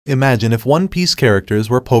Imagine if One Piece characters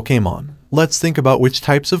were Pokémon. Let's think about which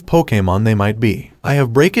types of Pokémon they might be. I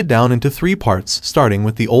have break it down into 3 parts, starting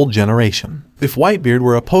with the old generation. If Whitebeard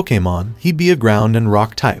were a Pokémon, he'd be a ground and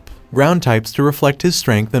rock type. Ground types to reflect his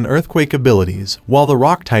strength and earthquake abilities, while the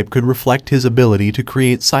rock type could reflect his ability to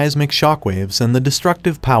create seismic shockwaves and the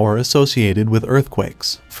destructive power associated with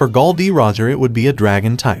earthquakes. For Gall D. Roger, it would be a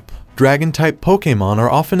dragon type. Dragon-type Pokémon are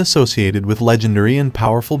often associated with legendary and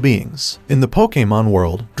powerful beings. In the Pokémon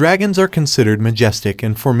world, dragons are considered majestic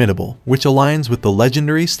and formidable, which aligns with the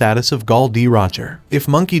legendary status of Gall D. Roger. If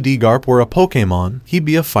Monkey D. Garp were a Pokémon, he'd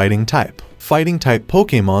be a fighting type. Fighting-type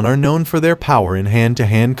Pokémon are known for their power in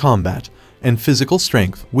hand-to-hand combat and physical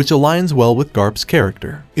strength, which aligns well with Garp's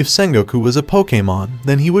character. If Sengoku was a Pokémon,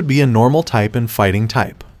 then he would be a normal type and fighting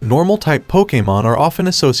type. Normal-type Pokémon are often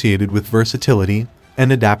associated with versatility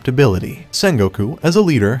and adaptability. Sengoku, as a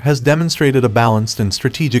leader, has demonstrated a balanced and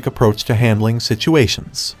strategic approach to handling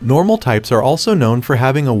situations. Normal types are also known for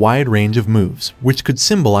having a wide range of moves, which could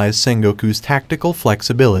symbolize Sengoku's tactical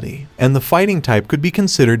flexibility. And the fighting type could be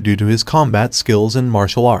considered due to his combat skills and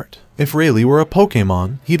martial art. If Rayleigh were a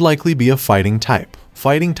Pokémon, he'd likely be a fighting type.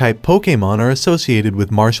 Fighting type Pokémon are associated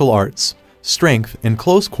with martial arts, strength, and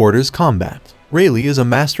close quarters combat. Rayleigh is a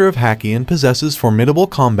master of Haki and possesses formidable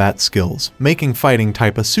combat skills, making fighting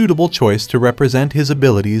type a suitable choice to represent his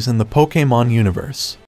abilities in the Pokémon universe.